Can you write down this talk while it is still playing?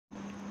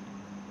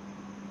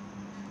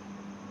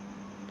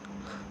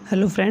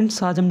Hello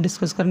friends, आज हम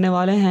discuss करने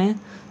वाले हैं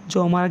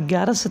जो हमारा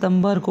 11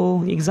 सितंबर को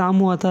एग्ज़ाम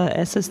हुआ था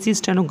एसएससी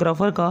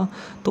स्टेनोग्राफर का।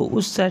 तो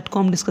उस सेट को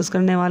हम डिस्कस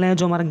करने वाले हैं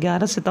जो हमारा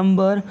 11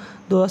 सितंबर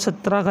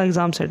 2017 का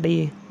एग्ज़ाम सेट है।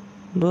 ये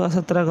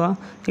 2017 का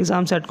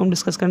एग्ज़ाम सेट को हम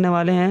डिस्कस करने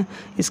वाले हैं।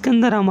 इसके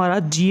अंदर हमारा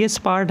जीएस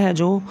पार्ट है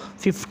जो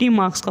 50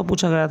 मार्क्स का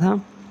पूछा गया था।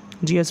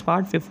 जीएस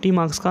पार्ट 50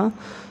 मार्क्स का,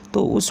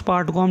 तो उस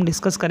पार्ट को हम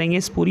डिस्कस करेंगे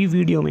इस पूरी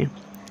वीडियो में।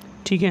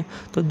 ठीक है,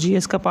 तो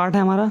जीएस का पार्ट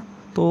है हमारा,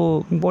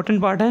 तो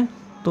इम्पोर्टेंट पार्ट है,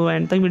 तो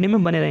एंड तक वीडियो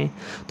में बने रहें।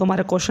 तो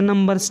हमारा क्वेश्चन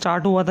नंबर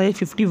स्टार्ट हुआ था ये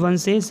 51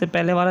 से। इससे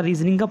पहले वाला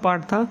रीजनिंग का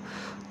पार्ट था,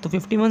 तो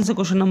 51 से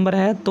क्वेश्चन नंबर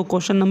है। तो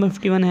क्वेश्चन नंबर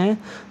 51 है,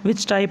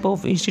 which type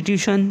of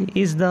institution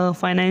is the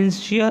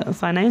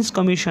finance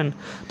commission.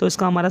 तो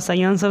इसका हमारा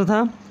सही आंसर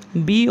था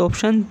बी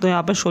ऑप्शन। तो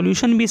यहाँ पे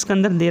सॉल्यूशन भी इसके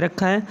अंदर दे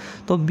रखा है,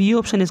 तो बी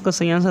ऑप्शन इसका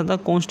सही आंसर था,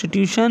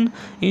 कॉन्स्टिट्यूशन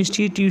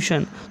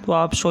इंस्टीट्यूशन। तो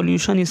आप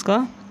सॉल्यूशन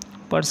इसका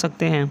पढ़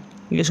सकते हैं,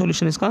 ये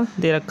सॉल्यूशन इसका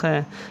दे रखा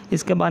है।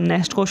 इसके बाद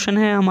नेक्स्ट क्वेश्चन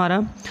है हमारा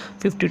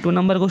 52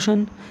 number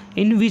question,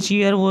 in which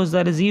year was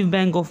the reserve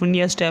bank of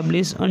India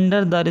establish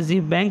under the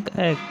reserve bank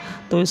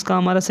act. तो इसका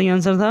हमारा सही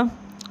आंसर था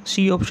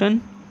सी ऑप्शन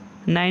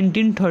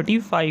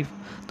 1935।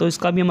 तो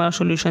इसका भी हमारा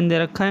सॉल्यूशन दे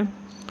रखा है।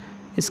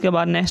 इसके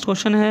बाद नेक्स्ट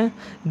क्वेश्चन है,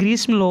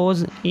 ग्रीष्म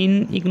laws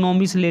in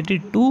economics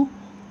related to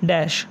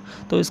dash.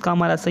 तो इसका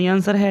हमारा सही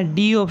आंसर है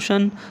D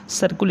option,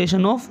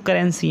 circulation of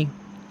currency.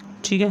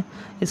 ठीक है,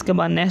 इसके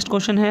बाद नेक्स्ट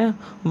क्वेश्चन है,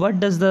 what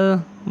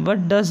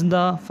does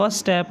the first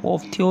step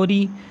of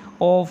theory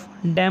of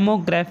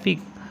demographic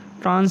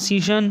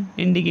transition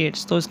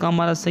indicates. तो इसका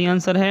हमारा सही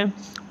आंसर है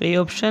A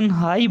option,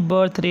 high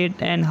birth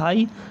rate and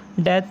high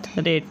death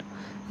rate.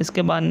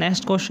 इसके बाद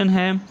नेक्स्ट क्वेश्चन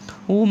है,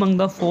 who among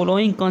the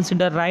following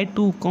consider right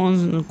to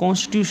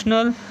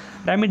constitutional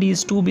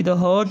remedies to be the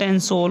heart and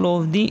soul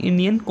of the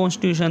Indian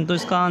constitution. तो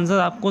इसका answer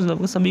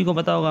आपको सभी को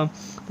पता होगा,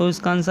 तो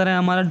इसका आंसर है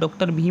हमारा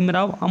डॉक्टर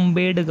भीमराव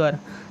अंबेडकर।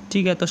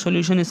 ठीक है, तो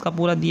सॉल्यूशन इसका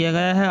पूरा दिया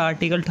गया है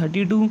आर्टिकल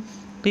 32।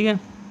 ठीक है,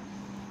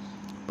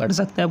 पढ़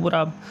सकते हैं पूरा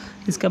आप।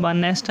 इसके बाद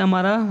नेक्स्ट है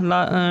हमारा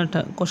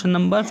question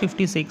number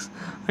 56,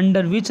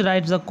 under which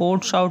right the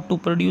court shout to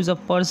produce a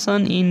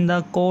person in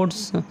the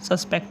courts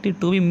suspected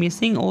to be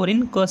missing और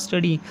इन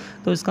कस्टडी।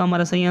 तो इसका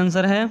हमारा सही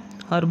आंसर है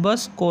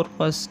हर्बस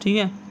कॉर्पस। ठीक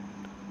है,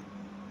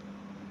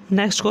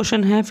 नेक्स्ट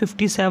क्वेश्चन है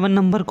 57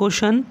 number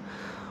question,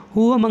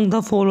 who among the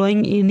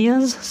following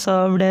Indians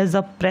served as the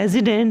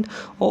president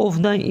of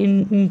the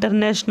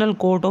international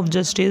court of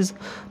justice.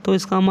 तो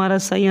इसका हमारा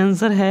सही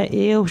आंसर है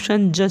A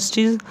option,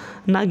 justice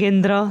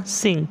Nagendra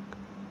Singh.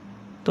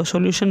 तो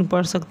सॉल्यूशन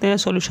पढ़ सकते हैं,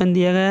 सॉल्यूशन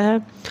दिया गया है।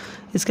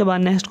 इसके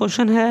बाद नेक्स्ट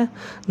क्वेश्चन है,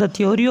 the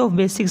theory of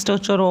basic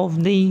structure of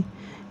the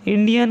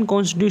Indian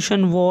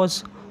constitution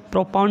was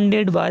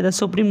propounded by the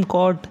supreme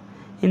court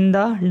in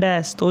the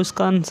dash. तो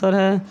इसका आंसर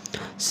है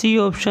C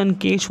option,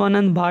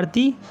 Keshavananda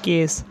Bharti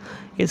case.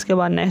 इसके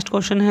बाद नेक्स्ट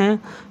क्वेश्चन है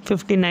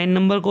 59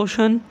 number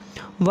question,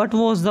 what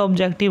was the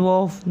objective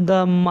of the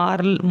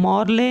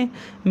Morley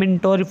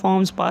Minto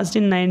reforms passed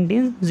in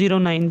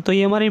 1909। तो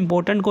ये हमारे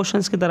important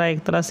questions की तरह, एक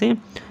तरह से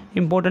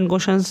इंपॉर्टेंट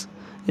क्वेश्चंस,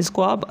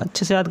 इसको आप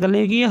अच्छे से याद कर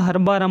लें कि ये हर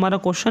बार हमारा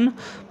क्वेश्चन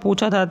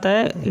पूछा जाता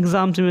है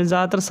एग्ज़ाम से,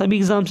 ज़्यादातर सभी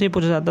एग्ज़ाम से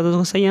पूछा जाता है।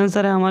 तो सही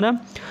आंसर है हमारा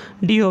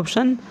D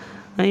option,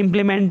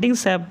 implementing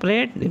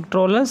separate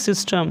electoral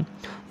system.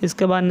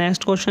 इसके बाद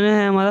नेक्स्ट क्वेश्चन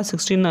है हमारा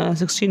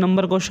 60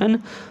 number question,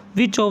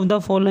 which of the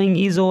following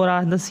is और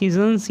are the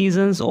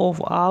seasons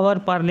of our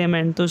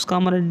parliament. तो इसका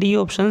हमारा डी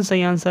ऑप्शन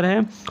सही आंसर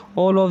है,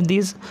 all of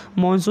this,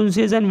 monsoon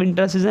season,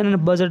 winter season and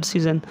budget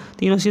season.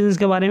 तीनों सीजन्स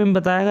के बारे में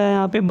बताया गया है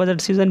यहाँ पे।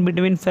 Budget season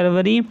between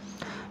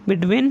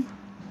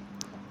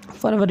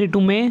February to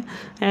May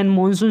and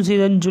monsoon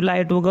season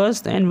July to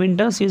August and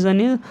winter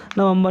season is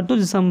November to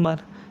दिसंबर।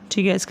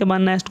 ठीक है, इसके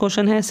बाद नेक्स्ट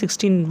क्वेश्चन है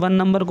 61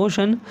 number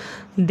question,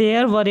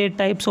 there were 8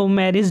 types of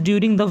marriage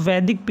during the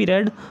वैदिक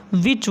period,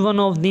 which one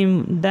of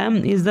them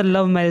is the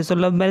love marriage. तो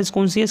love marriage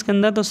कौन सी है इसके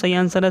अंदर। तो सही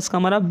आंसर है इसका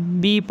हमारा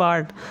बी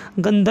पार्ट,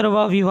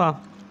 गंधर्वा विवाह।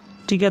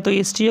 ठीक है, तो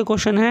ये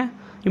क्वेश्चन है,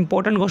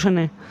 इंपॉर्टेंट क्वेश्चन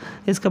है।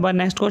 इसके बाद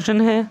नेक्स्ट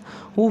क्वेश्चन है,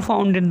 who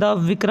founded the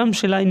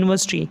Vikramshila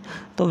university.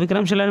 तो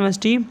विक्रमशिला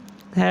यूनिवर्सिटी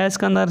है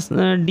इसका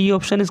अंदर, डी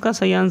ऑप्शन इसका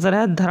सही आंसर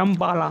है,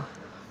 धर्मपाला।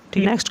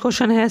 ठीक, नेक्स्ट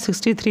क्वेश्चन है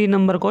 63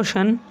 number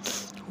question,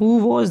 who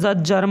was the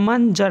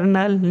German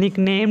journal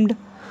nicknamed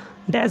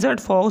Desert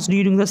Fox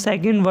during the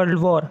Second World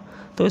War।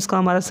 तो इसका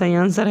हमारा सही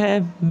आंसर है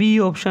B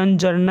option,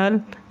 journal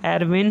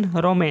Irwin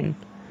romaine.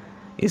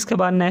 इसके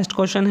बाद नेक्स्ट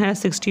क्वेश्चन है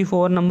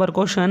 64 number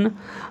question,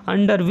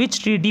 under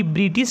which treaty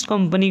British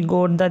company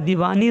got the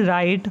Deewani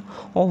right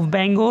of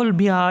Bengal,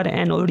 Bihar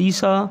and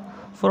Orissa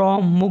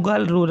from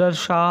Mughal ruler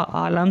Shah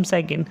Alam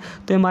second.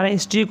 तो हमारा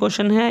हिस्ट्री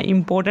क्वेश्चन है,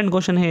 इंपॉर्टेंट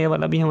क्वेश्चन है ये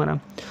वाला भी हमारा।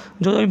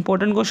 जो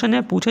इंपॉर्टेंट क्वेश्चन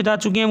है पूछे जा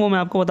चुके हैं वो मैं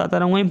आपको बताता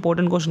रहूँगा,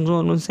 इंपॉर्टेंट क्वेश्चन जो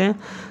उनसे।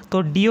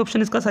 तो डी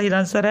ऑप्शन इसका सही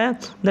आंसर है,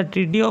 the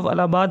treaty of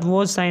Allahabad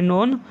was sign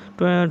on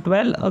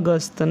 12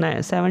 अगस्त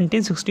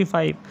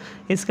 1765।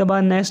 इसके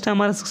बाद नेक्स्ट है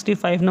हमारा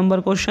 65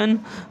 number question,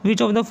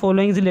 which of the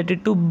following is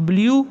related to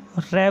blue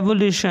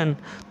revolution.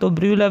 तो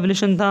ब्लू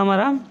रेवोल्यूशन था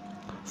हमारा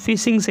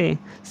फिशिंग से,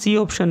 सी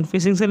ऑप्शन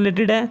फिशिंग से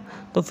रिलेटेड है,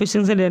 तो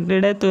फिशिंग से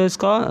रिलेटेड है तो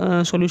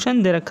इसका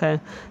सॉल्यूशन दे रखा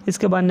है।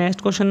 इसके बाद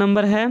नेक्स्ट क्वेश्चन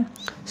नंबर है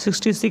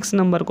 66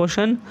 number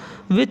question,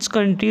 which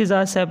countries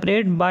are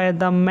separate by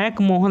the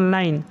McMahon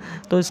line.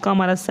 तो इसका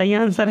हमारा सही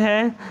आंसर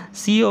है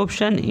सी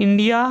ऑप्शन,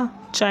 इंडिया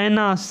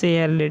चाइना से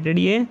है रिलेटेड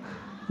ये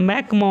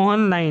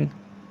मैकमोहन लाइन,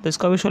 तो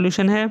इसका भी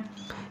सॉल्यूशन है।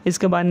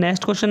 इसके बाद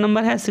नेक्स्ट क्वेश्चन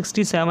नंबर है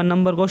 67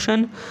 number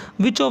question,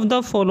 which of the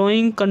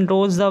following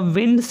controls the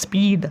wind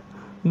speed.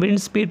 Wind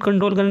speed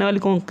control करने वाली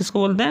कौन किसको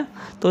बोलते हैं,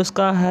 तो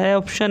इसका है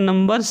ऑप्शन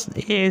नंबर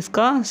ए,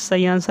 इसका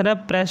सही आंसर है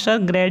प्रेशर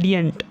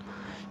ग्रेडियंट।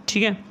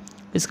 ठीक है,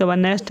 इसके बाद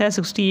नेक्स्ट है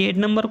 68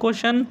 number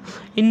question,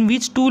 in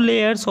which 2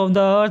 layers of the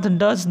earth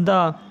does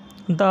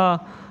the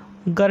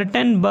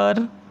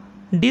गर्टेनबर्ग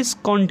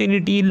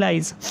discontinuity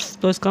lies.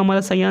 तो इसका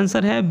हमारा सही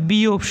आंसर है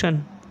बी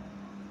ऑप्शन,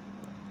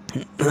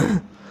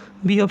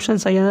 बी ऑप्शन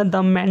सही answer, the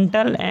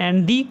mental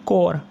and the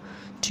core.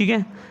 ठीक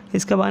है,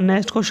 इसके बाद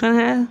नेक्स्ट क्वेश्चन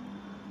है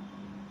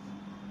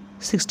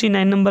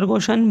 69 number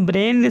question,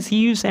 brain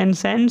receives and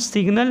sends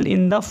signal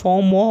in the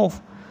form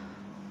of.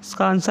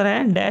 इसका आंसर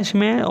है डैश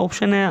में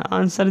ऑप्शन है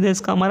आंसर दे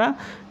इसका हमारा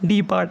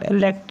डी पार्ट,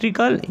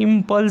 इलेक्ट्रिकल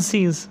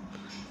इम्पल्सिस।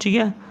 ठीक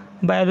है,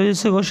 बायोलॉजी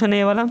से क्वेश्चन है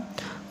ये वाला।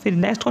 फिर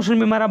नेक्स्ट क्वेश्चन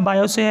भी हमारा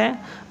बायो से है,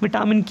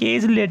 विटामिन के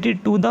is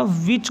related to the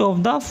which of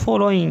the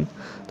following.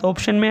 तो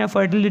ऑप्शन में है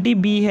फर्टिलिटी,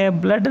 बी है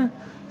ब्लड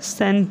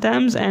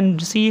सेंटम्स एंड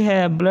सी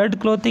है ब्लड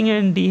क्लोथिंग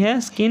एंड डी है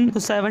स्किन। तो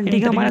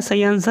 70 का हमारा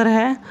सही आंसर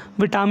है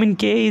विटामिन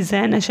के is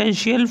an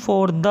essential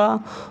for the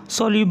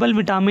soluble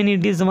vitamin,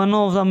 it is one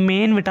of the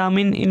main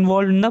vitamin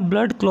involve in the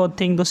blood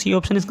clothing. तो सी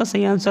ऑप्शन इसका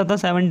सही आंसर था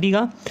 70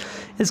 का।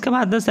 इसके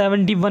बाद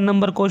 71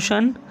 number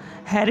question,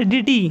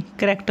 heredity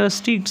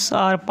characteristics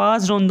are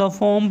passed on the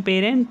form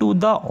parent to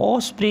the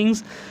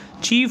offsprings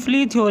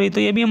chiefly theory.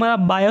 तो ये भी हमारा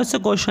बायो से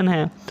क्वेश्चन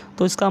है,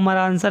 तो इसका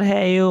हमारा आंसर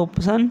है ए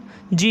ऑप्शन,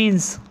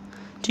 जीन्स।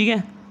 ठीक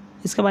है,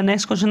 इसके बाद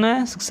नेक्स्ट क्वेश्चन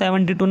है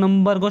 72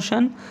 number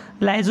question,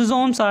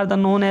 lysosomes are the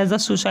known as the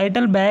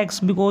suicidal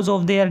bags because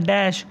of their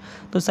dash.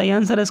 तो सही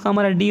आंसर है इसका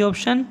हमारा डी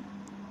ऑप्शन,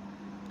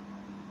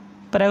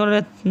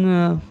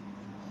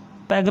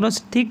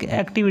 पैगोसिथिक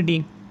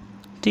एक्टिविटी।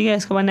 ठीक है,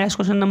 इसके बाद नेक्स्ट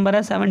क्वेश्चन नंबर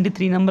है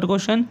 73 number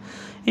question,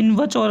 in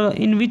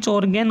which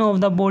organ of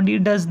the body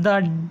does the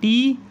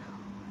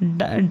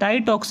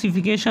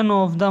डाइटॉक्सिफिकेशन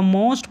of the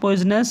most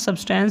poisonous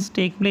substance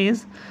take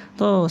place.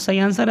 तो सही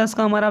आंसर है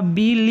इसका हमारा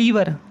बी,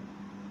 लीवर।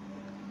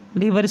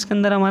 लीवर इसके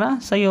अंदर हमारा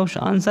सही ऑप्शन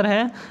आंसर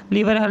है,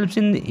 liver helps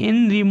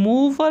in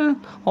removal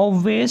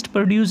of waste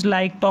produce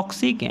like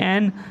toxic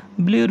and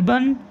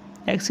ब्लूर्बन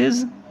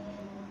axis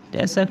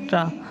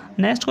etcetera.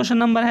 Next question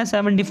number है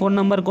 74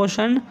 number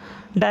question,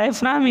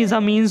 diaphragm is a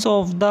means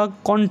of the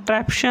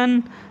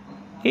contraption,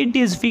 it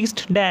is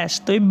fixed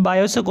dash. तो ये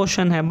bio से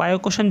question है, bio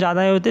question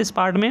ज़्यादा होते हैं इस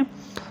part में,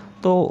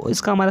 तो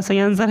इसका हमारा सही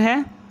आंसर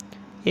है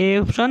A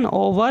option,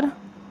 over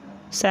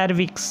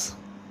cervix.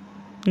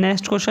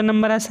 Next question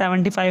number है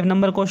 75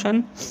 number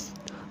question,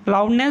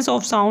 loudness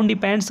of sound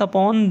depends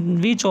upon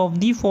which of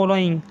the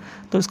following.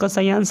 तो इसका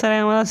सही आंसर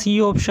है हमारा सी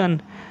ऑप्शन,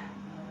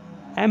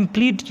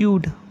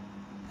 एम्पलीट्यूड।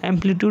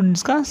 एम्पलीट्यूड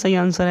इसका सही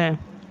आंसर है।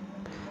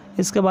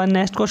 इसके बाद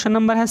नेक्स्ट क्वेश्चन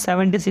नंबर है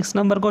 76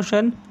 number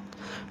question,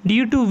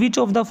 due to which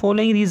of the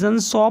following reason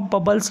shop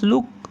bubbles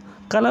look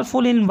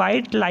colourful in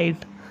white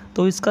light.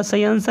 तो इसका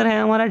सही आंसर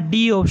है हमारा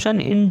D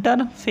option,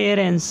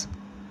 interference.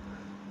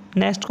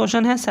 Next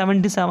question है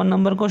 77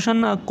 number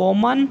question,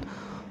 common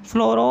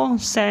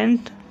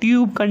fluorescent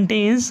tube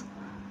contains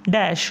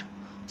dash.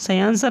 सही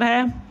answer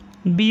है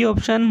B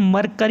option,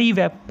 mercury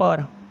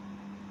vapour.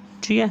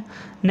 ठीक है,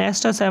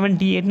 नेक्स्ट है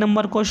 78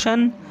 number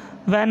question,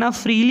 when a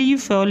freely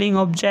falling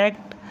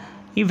object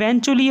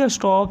eventually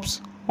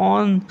stops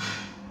on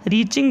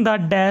reaching the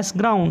dash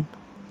ground.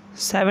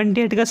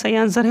 78 का सही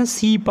answer है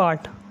C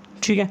part.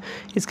 ठीक है,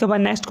 इसके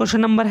बाद नेक्स्ट क्वेश्चन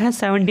नंबर है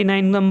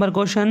 79 number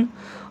question,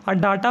 a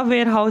data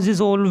ware house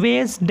is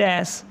always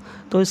dash.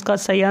 तो इसका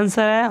सही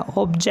आंसर है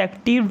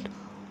ऑब्जेक्टिव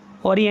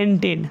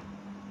ओरिएंटेड।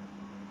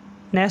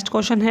 नेक्स्ट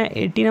क्वेश्चन है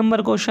 80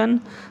 number question,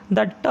 the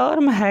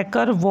term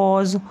hacker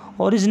was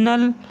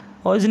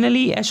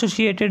originally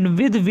associated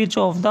with which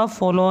of the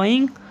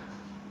following.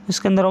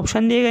 इसके अंदर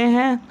ऑप्शन दिए गए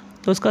हैं,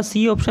 तो इसका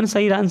सी ऑप्शन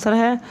सही आंसर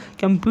है,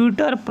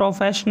 computer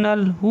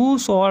professional who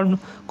solve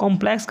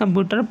complex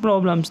computer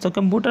problems. तो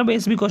कंप्यूटर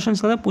बेस्ड भी क्वेश्चन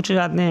इसके अंदर पूछे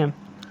जाते हैं।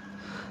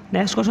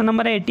 नेक्स्ट क्वेश्चन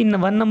नंबर है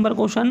 81 number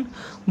question,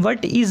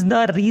 what is the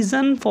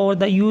reason for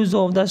the use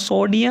of the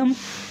sodium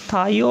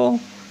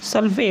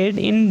thiosulphate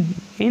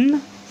in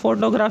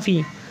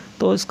photography.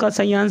 तो इसका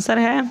सही आंसर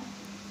है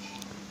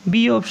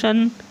B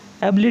option,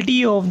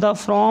 ability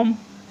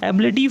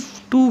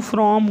to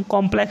from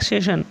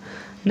complexation.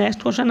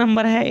 Next question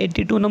number है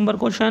 82 number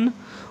question,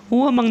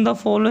 who among the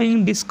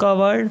following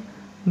discovered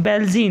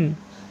बेल्जिन।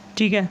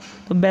 ठीक है,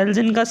 तो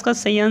बेल्जिन का इसका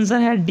सही आंसर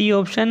है D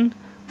option,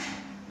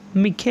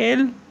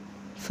 Mikhail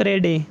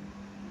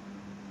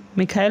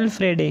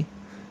फ्रेडे।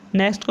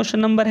 Next question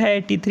number है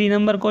 83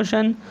 number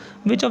question,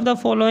 which of the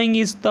following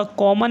is the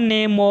common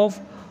name of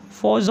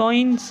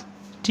फोजोइंस।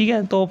 ठीक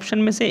है, तो ऑप्शन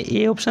में से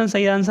ए ऑप्शन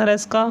सही आंसर है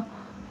इसका,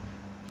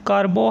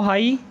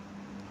 कार्बोहाई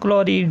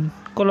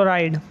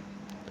क्लोराइड।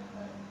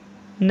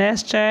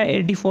 नेक्स्ट है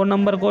 84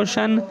 number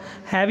question,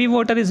 heavy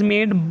water is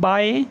made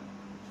by,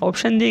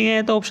 option दिए गए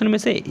हैं तो ऑप्शन में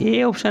से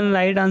ए ऑप्शन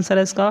राइट आंसर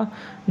है इसका,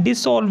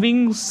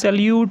 dissolving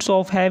solutes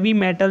of heavy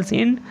metals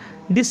in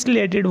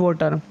डिस्टिलेटेड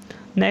water.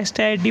 Next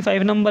है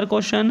 85 number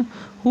question,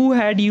 who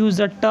had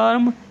use the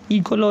term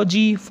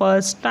ecology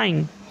first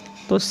time,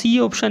 तो सी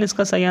ऑप्शन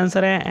इसका सही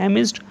आंसर है,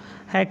 एमिस्ट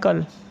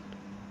हैकल।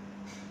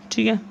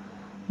 ठीक है।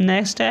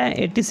 नेक्स्ट है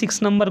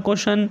 86 number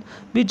question,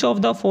 which of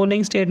the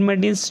following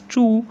statement is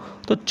true,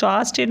 तो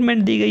 4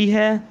 statement दी गई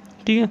है।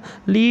 ठीक है।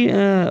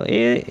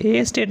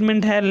 ए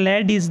स्टेटमेंट है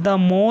lead is the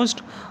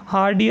most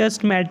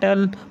हार्डिएस्ट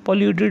metal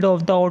polluted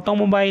of the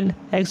automobile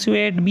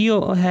एक्सुएट। B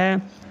है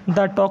the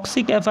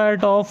toxic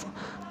effect of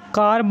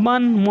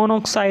carbon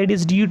monoxide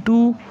is due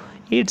to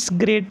it's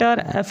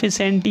greater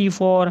efficiency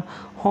for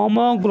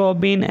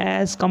haemoglobin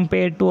as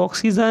compare to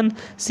oxygen.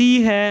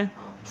 सी है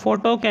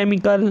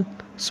photochemical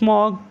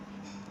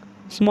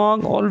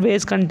smog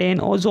always contain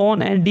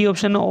ozone, and D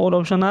option all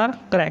option are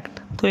correct.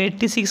 तो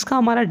 86 का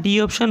हमारा D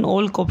option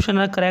all option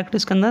are correct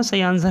इसके अंदर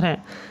सही answer है।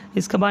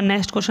 इसके बाद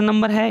नेक्स्ट क्वेश्चन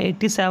नंबर है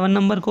 87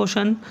 number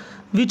question,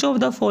 which of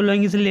the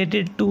following is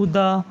related to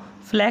the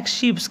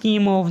flagship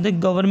scheme of the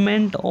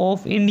government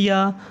of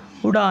India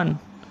उड़ान।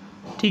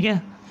 ठीक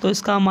है। तो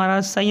इसका हमारा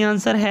सही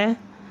आंसर है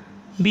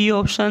B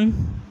option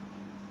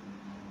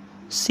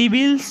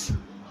civils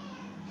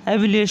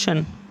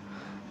aviation.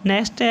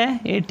 Next है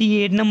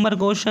 88 नंबर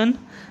क्वेश्चन,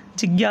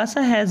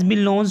 जिज्ञासा has been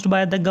launched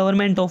by the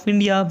government of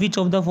India, which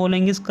of the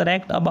following is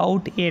correct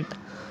about it.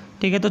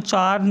 ठीक है। तो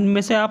 4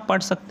 में से आप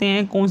पढ़ सकते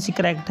हैं कौन सी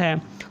करेक्ट है,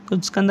 तो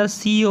इसके अंदर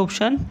सी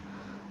ऑप्शन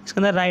इसके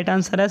अंदर राइट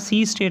आंसर है,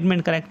 सी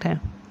स्टेटमेंट करेक्ट है।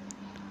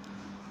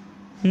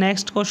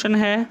 नेक्स्ट क्वेश्चन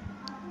है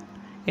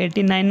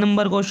 89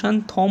 number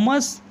question,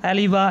 Thomas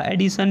Alva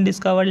Edison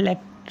discovered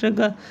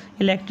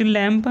electric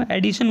lamp,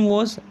 addition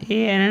was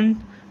A N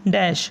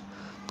dash,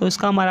 तो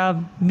इसका हमारा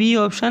बी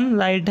ऑप्शन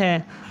राइट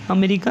है,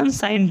 American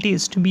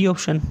scientist, B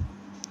option.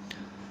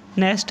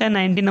 Next है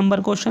 90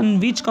 number question,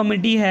 which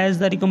committee has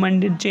the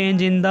recommended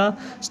change in the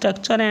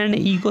structure and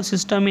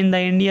ecosystem in the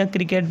India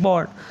cricket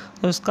board,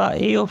 तो इसका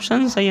A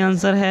option सही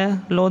answer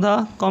है, Lodha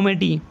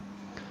committee.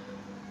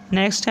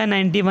 Next है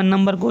 91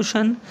 number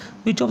question,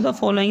 which of the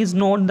following is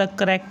not the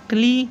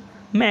correctly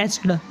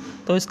matched,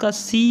 तो इसका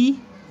C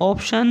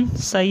option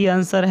सही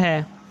answer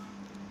है,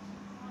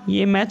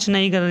 ये मैच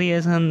नहीं कर रही है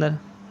इसके अंदर,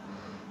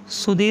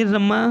 सुधीर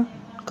रम्मा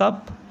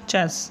कप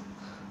चेस।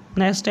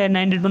 नेक्स्ट है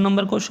 92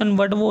 number question,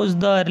 what was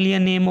the earlier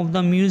name of the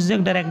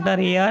music director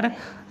A R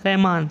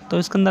Rahman, तो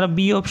इसके अंदर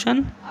बी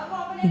ऑप्शन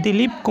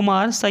दिलीप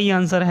कुमार सही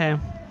आंसर है।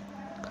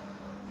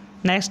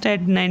 नेक्स्ट है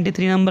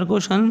 93 number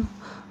question,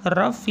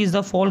 rough is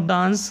the folk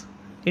dance,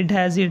 it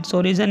has its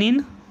origin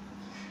in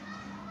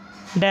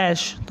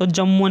dash, तो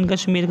Jammu and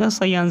Kashmir का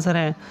सही answer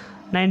है।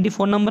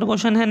 94 नंबर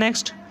क्वेश्चन है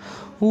next,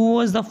 who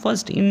was the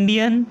first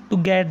Indian to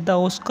get the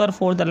Oscar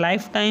for the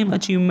life time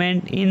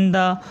achievement in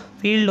the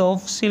field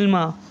of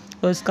cinema,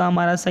 तो इसका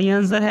हमारा सही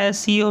answer है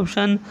C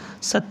option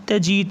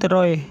Satyajit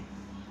Roy.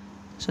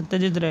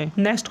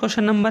 Next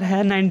question number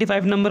है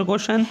 95 number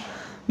question,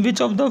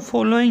 which of the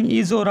following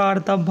is और are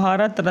the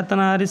Bharat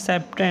Ratna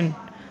रिसेप्टेंट,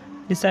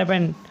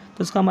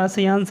 तो इसका हमारा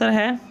सही आंसर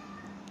है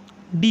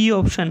D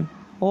option,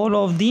 all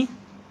of the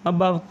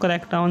above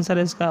correct answer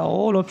है इसका,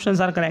 all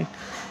options are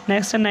correct.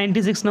 Next है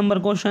 96 number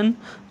question,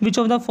 which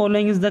of the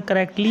following is the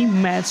correctly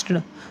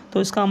matched,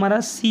 तो इसका हमारा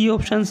सी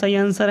ऑप्शन सही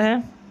आंसर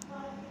है।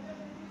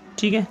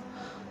 ठीक है।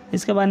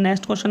 इसके बाद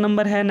नेक्स्ट क्वेश्चन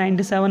नंबर है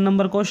 97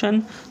 number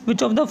question,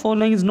 which of the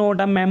following is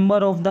not a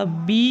member of the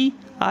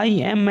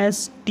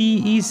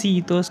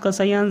BIMSTEC, तो इसका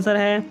सही आंसर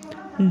है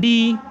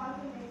D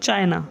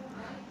China.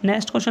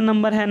 Next question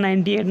number है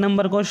 98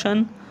 number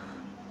question,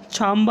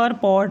 छाम्बर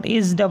pot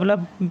is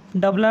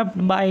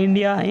developed by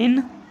India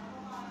in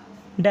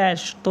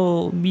dash,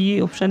 तो B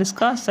option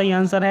इसका सही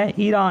answer है,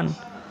 Iran.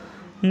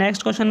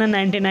 Next question है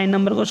 99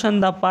 number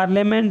question, the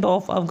parliament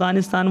of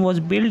Afghanistan was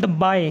build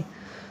by,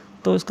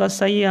 तो इसका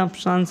सही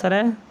आंसर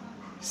है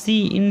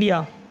सी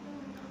India.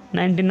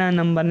 99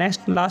 number.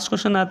 Next last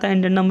question आता है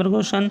 100 number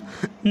question,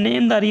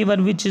 name the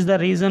river which is the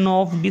reason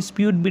of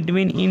dispute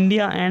between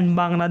India and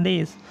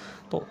Bangladesh,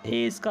 तो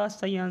ए इसका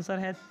सही आंसर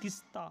है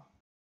तीस्ता।